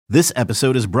This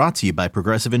episode is brought to you by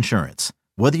Progressive Insurance.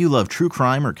 Whether you love true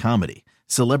crime or comedy,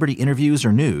 celebrity interviews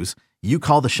or news, you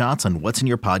call the shots on what's in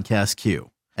your podcast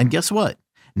queue. And guess what?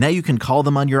 Now you can call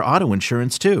them on your auto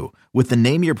insurance too with the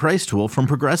Name Your Price tool from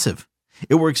Progressive.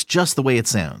 It works just the way it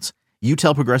sounds. You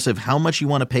tell Progressive how much you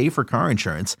want to pay for car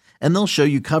insurance, and they'll show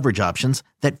you coverage options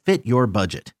that fit your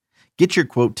budget. Get your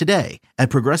quote today at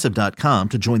Progressive.com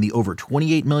to join the over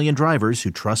 28 million drivers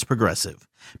who trust Progressive.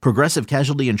 Progressive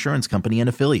Casualty Insurance Company and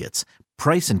Affiliates.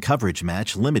 Price and coverage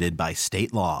match limited by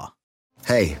state law.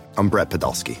 Hey, I'm Brett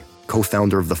Podolsky,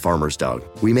 co-founder of The Farmer's Dog.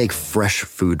 We make fresh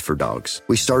food for dogs.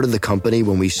 We started the company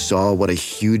when we saw what a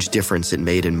huge difference it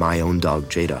made in my own dog,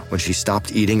 Jada, when she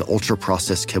stopped eating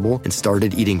ultra-processed kibble and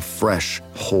started eating fresh,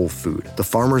 whole food. The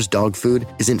Farmer's Dog food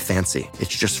isn't fancy.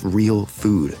 It's just real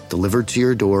food delivered to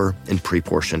your door in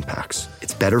pre-portioned packs.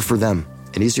 It's better for them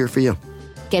and easier for you.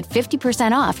 Get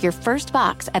 50% off your first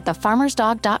box at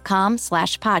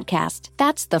thefarmersdog.com/podcast.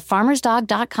 That's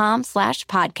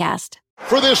thefarmersdog.com/podcast.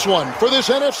 For this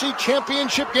NFC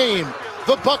Championship game,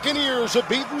 the Buccaneers have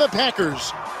beaten the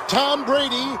Packers. Tom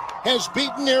Brady has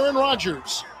beaten Aaron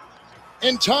Rodgers.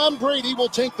 And Tom Brady will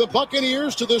take the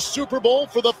Buccaneers to the Super Bowl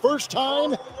for the first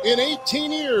time in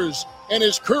 18 years. And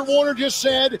as Kurt Warner just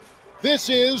said, this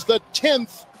is the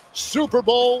 10th Super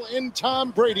Bowl in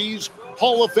Tom Brady's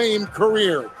Hall of Fame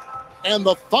career. And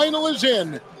the final is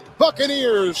in.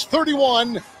 Buccaneers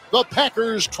 31, the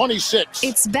Packers 26.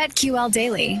 It's BetQL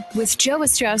Daily with Joe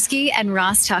Ostrowski and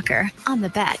Ross Tucker on The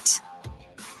Bet.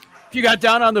 If you got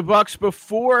down on the Bucs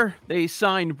before they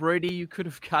signed Brady, you could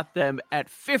have got them at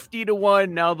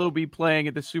 50-1. Now they'll be playing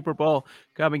at the Super Bowl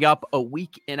coming up a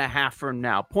week and a half from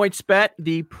now. PointsBet,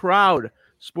 the proud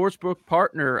sportsbook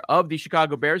partner of the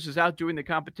Chicago Bears, is out doing the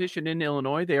competition in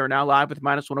Illinois. They are now live with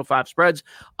 -105 spreads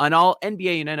on all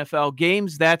NBA and NFL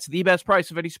games. That's the best price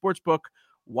of any sportsbook.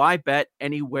 Why bet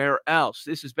anywhere else?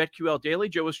 This is BetQL Daily.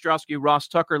 Joe Ostrowski, Ross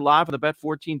Tucker live on the Bet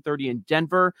 1430 in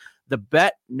Denver, the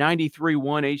Bet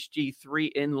 93.1 HD3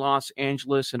 in Los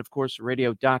Angeles, and of course the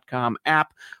radio.com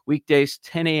app, weekdays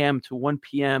 10 a.m. to 1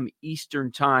 p.m.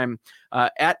 Eastern time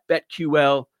at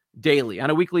BetQL Daily. On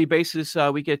a weekly basis,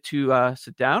 we get to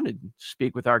sit down and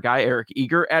speak with our guy, Eric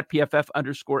Eager, at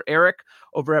PFF_Eric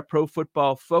over at Pro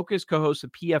Football Focus, co-host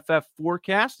of PFF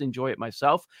Forecast. Enjoy it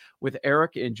myself with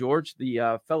Eric and George.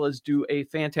 The fellas do a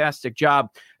fantastic job.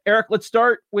 Eric, let's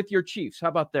start with your Chiefs. How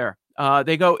about there?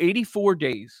 They go 84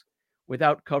 days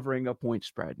without covering a point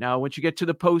spread. Now, once you get to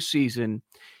the postseason,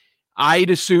 I'd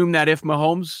assume that if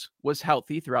Mahomes was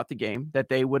healthy throughout the game, that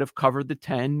they would have covered the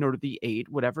 10 or the 8,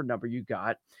 whatever number you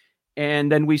got.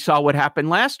 And then we saw what happened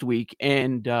last week.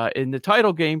 And in the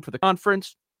title game for the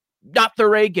conference, not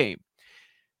their A game.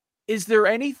 Is there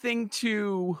anything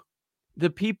to the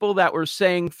people that were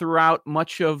saying throughout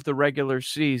much of the regular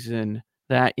season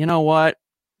that, you know what,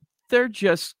 they're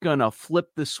just going to flip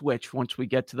the switch once we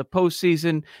get to the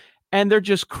postseason, and they're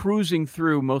just cruising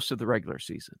through most of the regular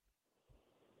season?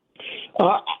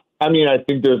 I mean, I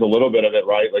think there's a little bit of it,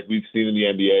 right? Like we've seen in the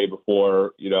NBA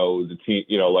before, the team,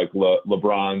 like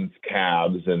LeBron's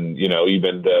Cavs and,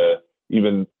 even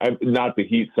not the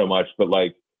Heat so much, but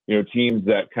teams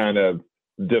that kind of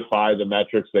defy the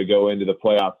metrics. They go into the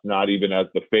playoffs not even as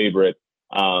the favorite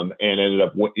and ended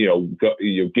up,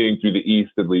 getting through the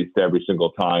East at least every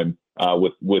single time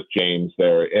with James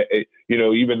there.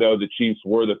 Even though the Chiefs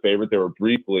were the favorite, they were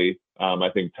briefly, I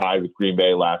think, tied with Green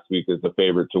Bay last week as the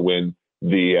favorite to win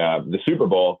the Super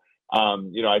Bowl.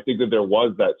 I think that there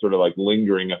was that sort of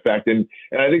lingering effect. And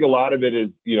I think a lot of it is,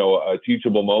 a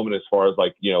teachable moment as far as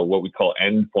what we call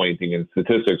end pointing in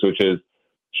statistics, which is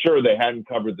sure they hadn't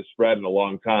covered the spread in a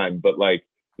long time, but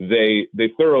they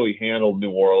thoroughly handled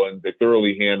New Orleans. They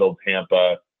thoroughly handled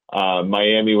Tampa.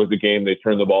 Miami was a game they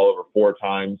turned the ball over 4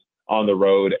 times on the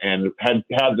road and had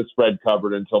the spread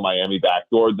covered until Miami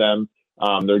backdoored them.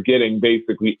 They're getting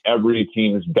basically every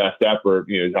team's best effort.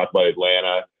 You talk about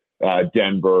Atlanta,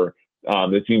 Denver,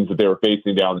 the teams that they were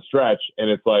facing down the stretch. And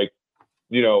it's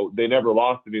they never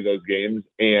lost any of those games.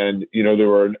 And,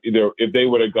 if they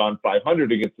would have gone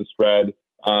 500 against the spread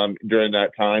during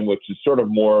that time, which is sort of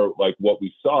more like what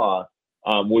we saw,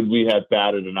 would we have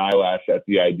batted an eyelash at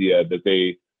the idea that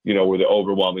they, were the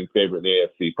overwhelming favorite in the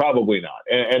AFC? Probably not.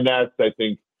 And that's, I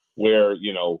think, where,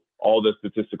 all the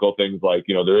statistical things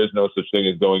there is no such thing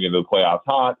as going into the playoffs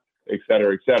hot, et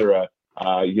cetera,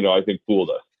 I think fooled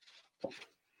us.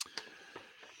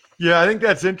 Yeah, I think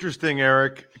that's interesting,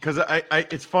 Eric, because I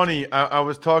it's funny. I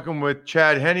was talking with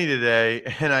Chad Henne today,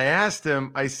 and I asked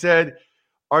him, I said,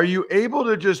 are you able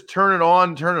to just turn it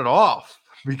on, turn it off?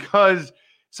 Because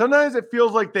sometimes it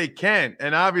feels like they can.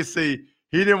 And obviously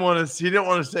He didn't want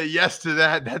to say yes to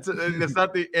that. That's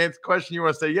not the question you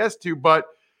want to say yes to, but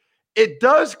it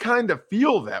does kind of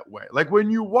feel that way. Like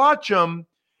when you watch him,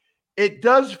 it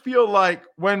does feel like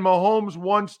when Mahomes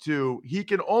wants to, he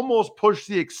can almost push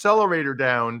the accelerator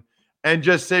down and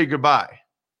just say goodbye.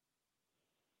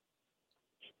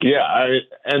 Yeah,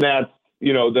 and that's,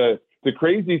 the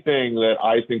crazy thing that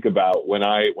I think about when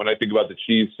I think about the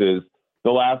Chiefs is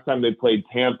the last time they played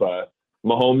Tampa,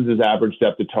 Mahomes' average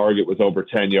depth of target was over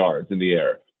 10 yards in the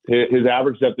air. His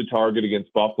average depth of target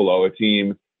against Buffalo, a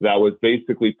team that was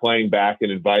basically playing back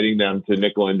and inviting them to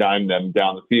nickel and dime them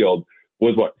down the field,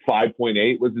 was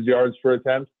 5.8 was his yards per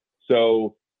attempt.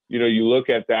 So, you look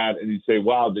at that and you say,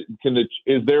 wow,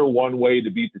 is there one way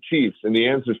to beat the Chiefs? And the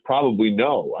answer is probably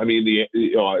no. I mean,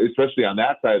 especially on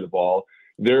that side of the ball,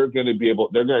 they're going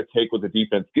to take what the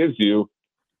defense gives you,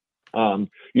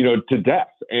 to death.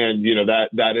 And,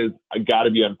 that is got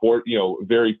to be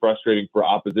very frustrating for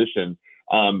opposition.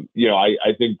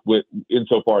 I think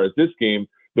insofar as this game,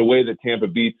 the way that Tampa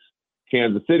beats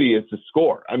Kansas City is to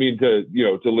score. I mean, to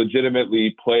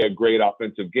legitimately play a great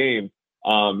offensive game.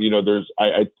 I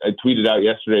tweeted out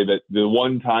yesterday that the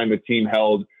one time a team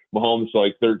held Mahomes to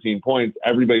like 13 points,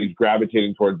 everybody's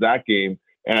gravitating towards that game.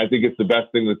 And I think it's the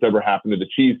best thing that's ever happened to the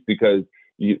Chiefs because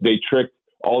they tricked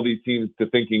all these teams to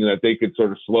thinking that they could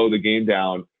sort of slow the game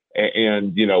down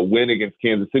and win against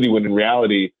Kansas City, when in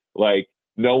reality, like,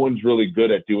 no one's really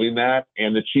good at doing that.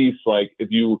 And the Chiefs, like,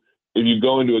 if you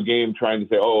go into a game trying to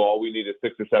say, oh, all we need is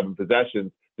 6 or 7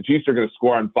 possessions, the Chiefs are going to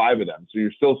score on 5 of them. So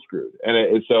you're still screwed.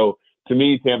 And so to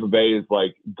me, Tampa Bay's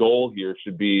like goal here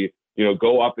should be,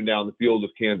 go up and down the field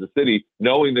with Kansas City,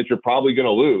 knowing that you're probably going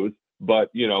to lose, but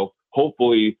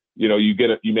hopefully, you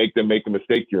make them make a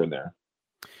mistake here and there.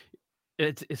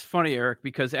 It's funny, Eric,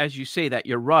 because as you say that,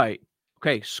 you're right.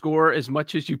 Okay, score as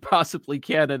much as you possibly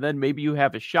can, and then maybe you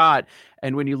have a shot.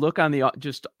 And when you look on the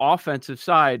just offensive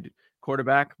side,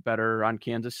 quarterback better on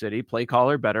Kansas City, play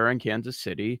caller better on Kansas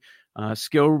City,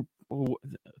 skill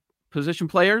position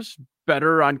players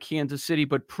better on Kansas City,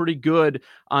 but pretty good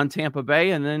on Tampa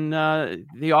Bay. And then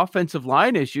the offensive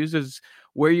line issues is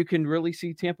where you can really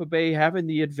see Tampa Bay having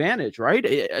the advantage, right?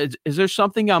 Is there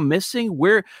something I'm missing?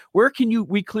 Where can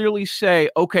we clearly say,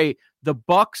 okay, the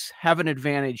Bucs have an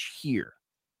advantage here?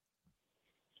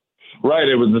 Right.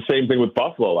 It was the same thing with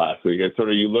Buffalo last week. It's sort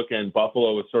of, you look at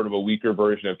Buffalo was sort of a weaker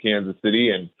version of Kansas City,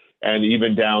 and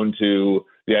even down to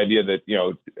the idea that,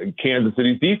 Kansas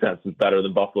City's defense is better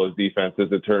than Buffalo's defense, as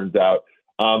it turns out.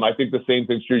 I think the same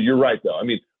thing's true. You're right, though. I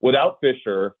mean, without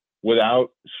Fisher,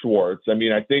 without Schwartz, I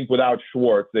think without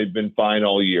Schwartz, they've been fine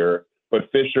all year.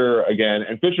 But Fisher, again,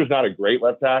 and Fisher's not a great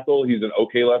left tackle. He's an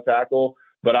okay left tackle.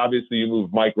 But obviously you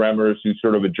move Mike Remmers, who's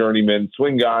sort of a journeyman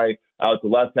swing guy, out to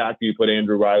left tackle. You put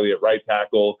Andrew Riley at right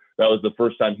tackle. That was the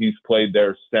first time he's played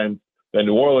there since the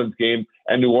New Orleans game.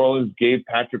 And New Orleans gave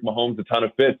Patrick Mahomes a ton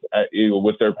of fits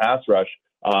with their pass rush.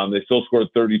 They still scored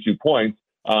 32 points,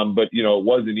 but, it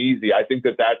wasn't easy. I think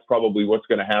that that's probably what's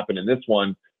going to happen in this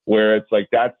one, where it's like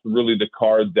that's really the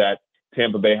card that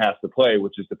Tampa Bay has to play,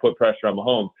 which is to put pressure on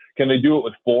Mahomes. Can they do it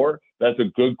with 4? That's a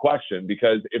good question,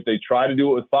 because if they try to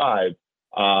do it with 5,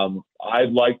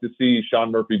 I'd like to see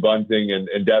Sean Murphy-Bunting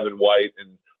and Devin White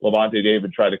and Levante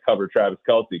David try to cover Travis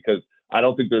Kelce, because I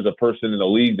don't think there's a person in the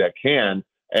league that can.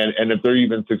 And if they're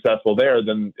even successful there,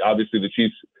 then obviously the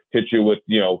Chiefs hit you with,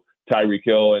 Tyreek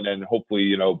Hill, and then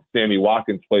hopefully, Sammy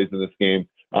Watkins plays in this game.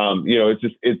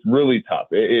 It's really tough.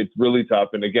 It's really tough.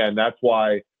 And again, that's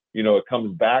why, it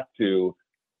comes back to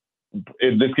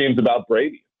this game's about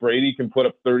Brady. Brady can put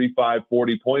up 35,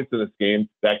 40 points in this game.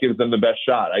 That gives them the best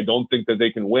shot. I don't think that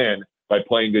they can win by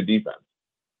playing good defense.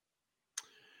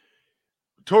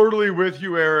 Totally with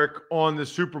you, Eric, on the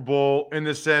Super Bowl, in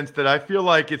the sense that I feel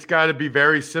like it's got to be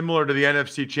very similar to the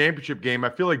NFC Championship game. I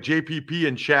feel like JPP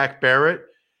and Shaq Barrett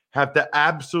have to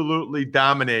absolutely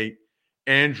dominate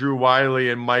Andrew Wiley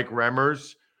and Mike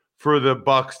Remmers for the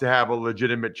Bucs to have a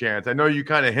legitimate chance. I know you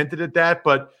kind of hinted at that,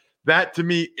 but that to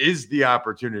me is the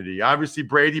opportunity. Obviously,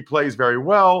 Brady plays very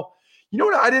well. You know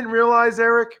what I didn't realize,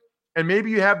 Eric? And maybe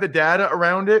you have the data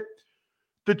around it.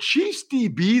 The Chiefs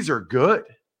DBs are good.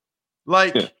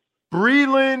 Like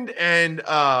Breland and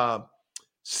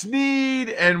Snead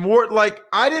and Ward. Like,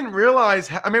 I didn't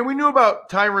realize. We knew about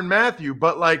Tyrann Mathieu,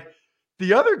 but like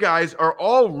the other guys are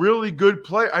all really good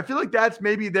players. I feel like that's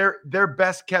maybe their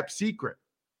best kept secret.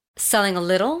 Selling a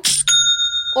little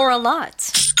or a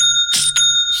lot?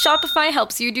 Shopify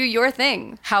helps you do your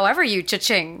thing, however you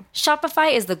cha-ching.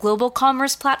 Shopify is the global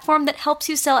commerce platform that helps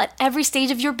you sell at every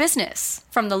stage of your business.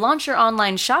 From the launch your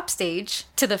online shop stage,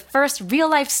 to the first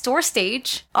real-life store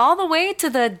stage, all the way to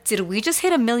the did we just hit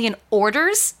 1 million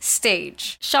orders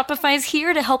stage. Shopify is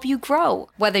here to help you grow.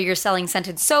 Whether you're selling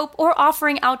scented soap or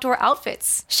offering outdoor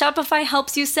outfits, Shopify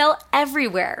helps you sell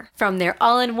everywhere. From their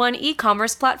all-in-one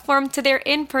e-commerce platform to their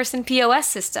in-person POS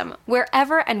system,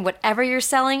 wherever and whatever you're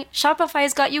selling,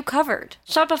 Shopify's got you covered.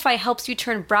 Shopify helps you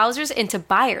turn browsers into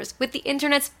buyers with the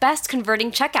internet's best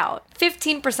converting checkout.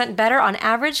 15% better on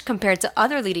average compared to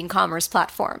other leading commerce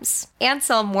platforms. And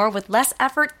sell more with less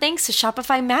effort thanks to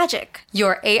Shopify Magic,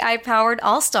 your AI-powered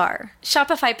all-star.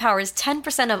 Shopify powers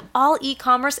 10% of all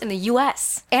e-commerce in the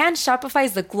US. And Shopify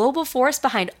is the global force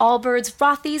behind Allbirds,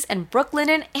 Rothy's, and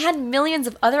Brooklinen, and millions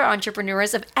of other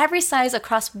entrepreneurs of every size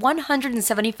across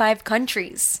 175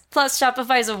 countries. Plus,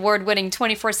 Shopify's award-winning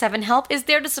 24/7 help is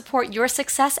there to support your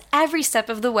success every step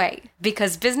of the way.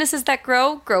 Because businesses that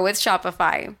grow, grow with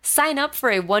Shopify. Sign up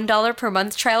for a $1 per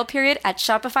month trial period at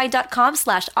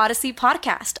shopify.com/Odyssey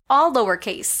Podcast, all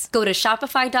lowercase. Go to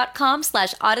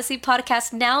shopify.com/Odyssey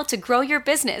Podcast now to grow your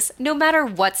business, no matter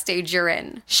what stage you're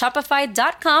in.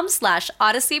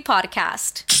 Shopify.com/Odyssey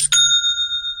Podcast.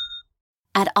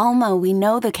 At Alma, we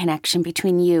know the connection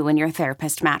between you and your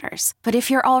therapist matters. But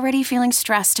if you're already feeling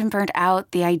stressed and burnt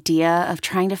out, the idea of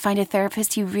trying to find a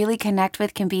therapist you really connect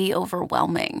with can be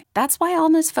overwhelming. That's why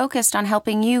Alma's focused on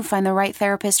helping you find the right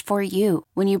therapist for you.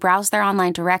 When you browse their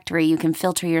online directory, you can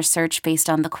filter your search based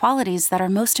on the qualities that are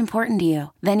most important to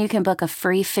you. Then you can book a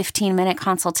free 15-minute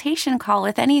consultation call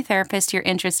with any therapist you're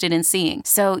interested in seeing,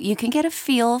 so you can get a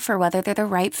feel for whether they're the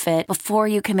right fit before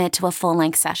you commit to a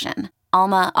full-length session.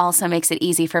 Alma also makes it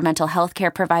easy for mental health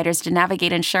care providers to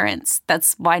navigate insurance.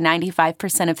 That's why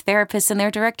 95% of therapists in their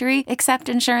directory accept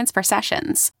insurance per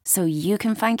sessions, so you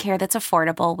can find care that's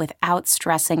affordable without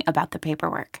stressing about the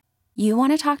paperwork. You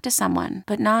want to talk to someone,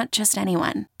 but not just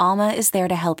anyone. Alma is there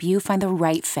to help you find the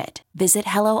right fit. Visit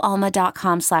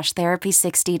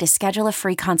helloalma.com/therapy60 to schedule a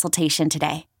free consultation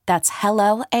today. That's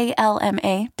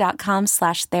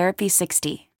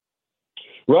helloalma.com/therapy60.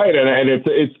 Right, and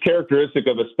it's characteristic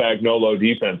of a Spagnuolo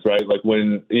defense, right? Like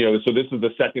when, so this is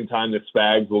the second time that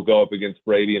Spags will go up against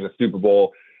Brady in the Super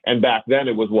Bowl. And back then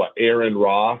it was Aaron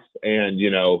Ross and,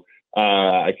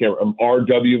 I can't remember,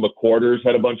 R.W. McQuarters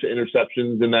had a bunch of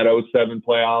interceptions in that 2007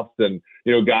 playoffs and,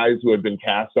 guys who had been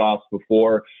cast-offs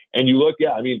before. And you look,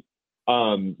 there are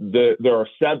 9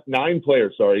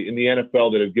 players, in the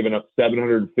NFL that have given up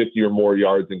 750 or more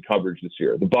yards in coverage this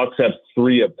year. The Bucs have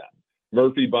 3 of them: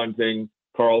 Murphy Bunting,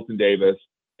 Carlton Davis,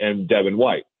 and Devin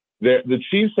White. The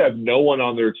Chiefs have no one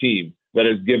on their team that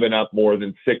has given up more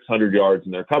than 600 yards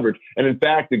in their coverage. And in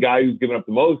fact, the guy who's given up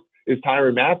the most is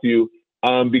Tyrann Mathieu,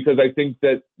 because I think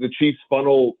that the Chiefs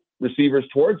funnel receivers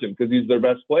towards him because he's their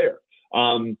best player.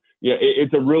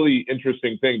 It's a really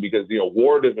interesting thing because,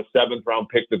 Ward is a 7th-round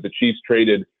pick that the Chiefs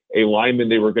traded a lineman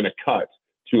they were going to cut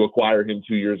to acquire him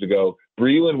 2 years ago.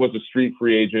 Breeland was a street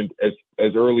free agent as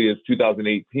early as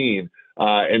 2018.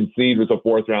 And Snead was a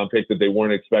 4th-round pick that they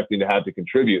weren't expecting to have to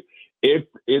contribute. It's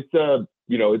a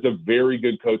very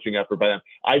good coaching effort by them.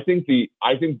 I think the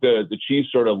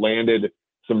Chiefs sort of landed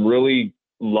some really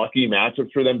lucky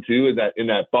matchups for them too. Is that in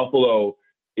that Buffalo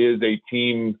is a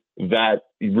team that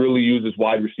really uses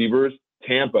wide receivers.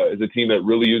 Tampa is a team that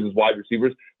really uses wide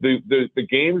receivers. The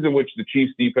games in which the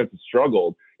Chiefs defense has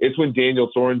struggled, it's when Daniel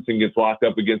Sorensen gets locked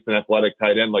up against an athletic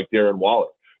tight end like Darren Waller.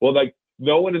 Well,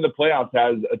 no one in the playoffs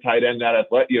has a tight end that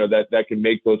that can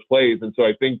make those plays. And so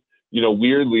I think,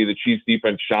 weirdly, the Chiefs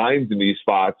defense shines in these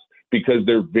spots because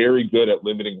they're very good at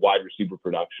limiting wide receiver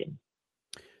production.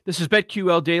 This is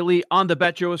BetQL Daily on the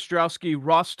Bet. Joe Ostrowski,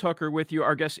 Ross Tucker with you.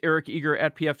 Our guest Eric Eager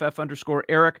at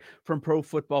PFF_Eric from Pro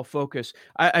Football Focus.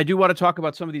 I do want to talk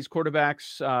about some of these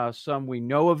quarterbacks. Some we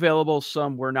know available,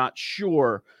 some we're not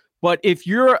sure. But if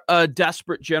you're a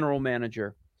desperate general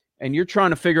manager and you're trying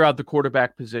to figure out the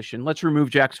quarterback position, let's remove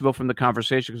Jacksonville from the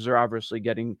conversation because they're obviously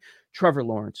getting Trevor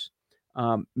Lawrence.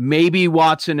 Maybe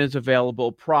Watson is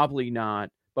available, probably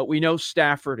not, but we know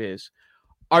Stafford is.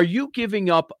 Are you giving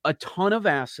up a ton of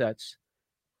assets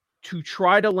to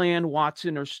try to land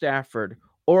Watson or Stafford,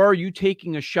 or are you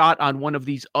taking a shot on one of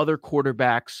these other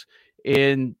quarterbacks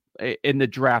in the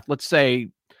draft? Let's say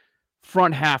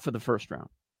front half of the first round.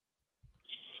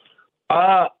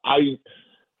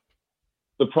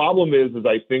 The problem is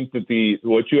I think that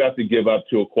what you have to give up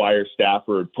to acquire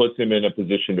Stafford puts him in a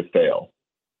position to fail.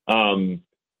 The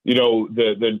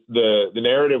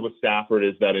narrative with Stafford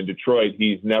is that in Detroit,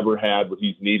 he's never had what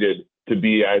he's needed to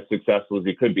be as successful as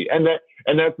he could be. And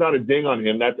that's not a ding on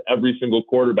him. That's every single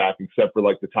quarterback except for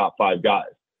like the top 5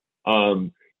 guys.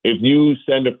 If you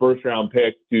send a first round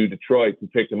pick to Detroit to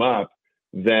pick him up,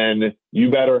 then you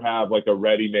better have like a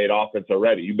ready-made offense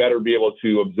already. You better be able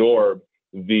to absorb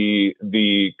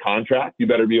the contract. You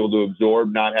better be able to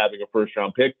absorb not having a first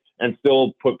round pick and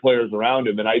still put players around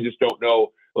him. And I just don't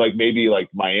know, like maybe like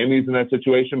Miami's in that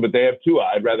situation, but they have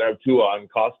Tua. I'd rather have Tua on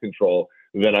cost control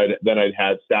than I'd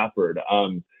had Stafford.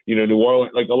 New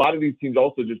Orleans, like a lot of these teams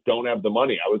also just don't have the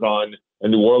money. I was on a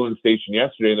New Orleans station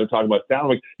yesterday and they're talking about Stafford.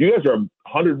 Like, you guys are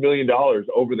 $100 million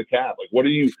over the cap. Like,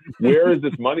 where is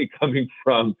this money coming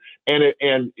from?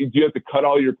 And do you have to cut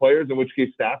all your players, in which case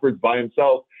Stafford's by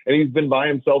himself, and he's been by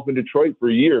himself in Detroit for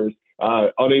years,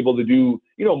 unable to do,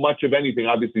 much of anything.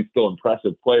 Obviously still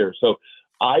impressive player. So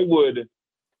I would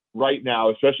right now,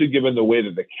 especially given the way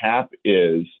that the cap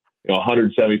is,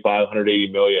 175,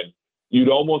 180 million, you'd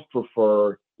almost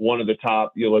prefer one of the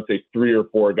top, let's say 3 or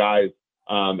 4 guys,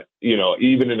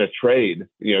 even in a trade,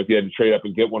 if you had to trade up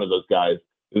and get one of those guys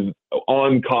is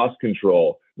on cost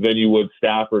control, than you would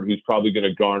Stafford, who's probably going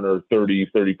to garner 30,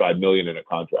 35 million in a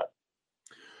contract.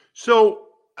 So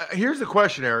here's the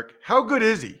question, Eric. How good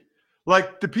is he?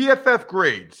 Like the PFF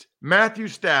grades, Matthew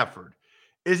Stafford,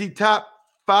 is he top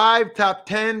 5, top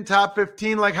 10, top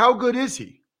 15? Like, how good is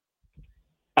he?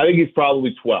 I think he's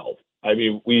probably 12. I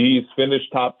mean, he's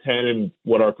finished top 10 in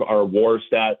what our WAR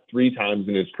stat 3 times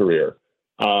in his career.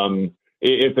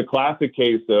 It's a classic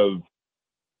case of,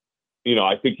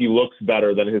 I think he looks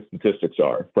better than his statistics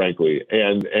are, frankly.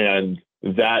 And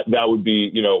that would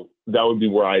be, that would be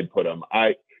where I'd put him.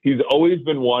 He's always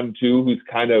been one too, who's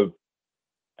kind of,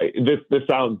 this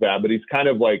sounds bad, but he's kind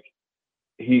of like,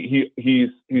 he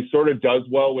sort of does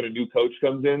well when a new coach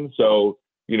comes in. So,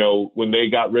 when they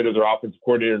got rid of their offensive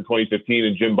coordinator in 2015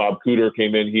 and Jim Bob Cooter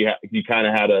came in, he kind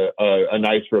of had a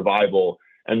nice revival.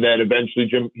 And then eventually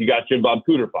he got Jim Bob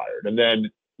Cooter fired. And then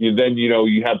you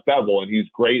have Bevel, and he's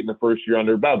great in the first year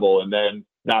under Bevel, and then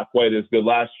not quite as good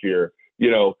last year.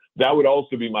 That would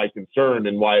also be my concern,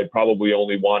 and why I'd probably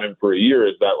only want him for a year,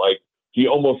 is that like he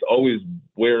almost always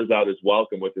wears out his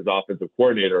welcome with his offensive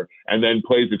coordinator and then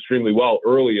plays extremely well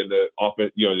early in the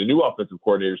the new offensive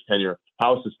coordinator's tenure.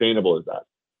 How sustainable is that?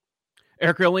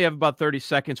 Eric, we only have about 30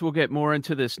 seconds. We'll get more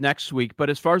into this next week.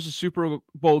 But as far as the Super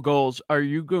Bowl goals, are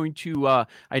you going to I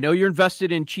know you're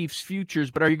invested in Chiefs futures,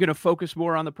 but are you going to focus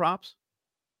more on the props?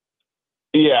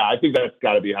 Yeah, I think that's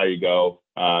got to be how you go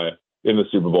in the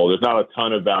Super Bowl. There's not a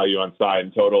ton of value on side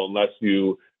and total unless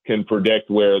you can predict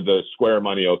where the square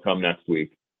money will come next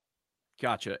week.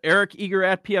 Gotcha. Eric Eager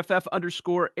at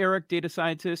PFF_Eric, data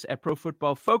scientist at Pro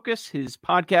Football Focus, his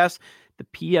podcast, the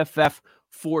PFF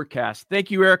Forecast. Thank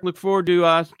you, Eric. Look forward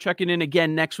to checking in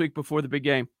again next week before the big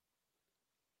game.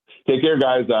 Take care,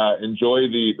 guys. Enjoy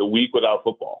the week without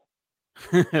football.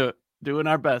 Doing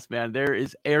our best, man. There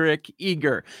is Eric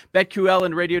Eager. BetQL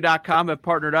and Radio.com have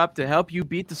partnered up to help you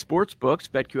beat the sports books.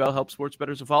 BetQL helps sports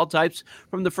bettors of all types,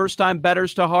 from the first-time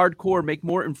bettors to hardcore, make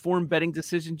more informed betting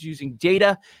decisions using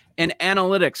data and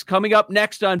analytics. Coming up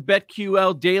next on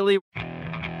BetQL Daily.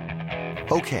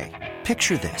 Okay,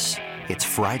 picture this. It's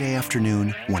Friday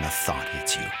afternoon when a thought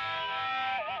hits you.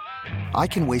 I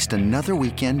can waste another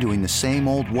weekend doing the same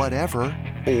old whatever,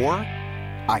 or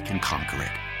I can conquer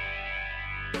it.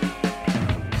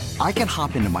 I can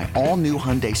hop into my all-new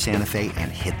Hyundai Santa Fe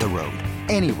and hit the road.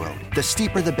 Any road. The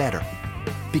steeper, the better.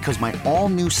 Because my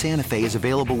all-new Santa Fe is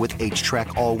available with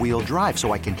H-Track all-wheel drive,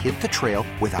 so I can hit the trail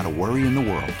without a worry in the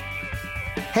world.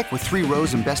 Heck, with 3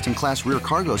 rows and best-in-class rear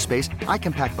cargo space, I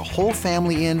can pack the whole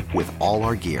family in with all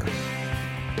our gear.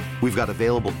 We've got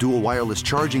available dual wireless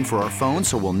charging for our phones,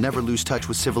 so we'll never lose touch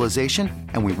with civilization,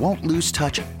 and we won't lose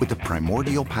touch with the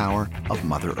primordial power of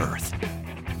Mother Earth.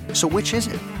 So which is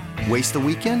it? Waste the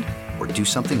weekend or do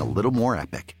something a little more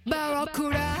epic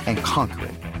and conquer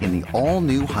it in the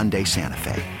all-new Hyundai Santa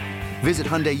Fe. Visit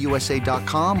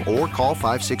HyundaiUSA.com or call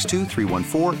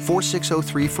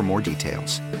 562-314-4603 for more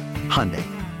details. Hyundai,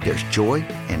 there's joy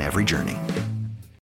in every journey.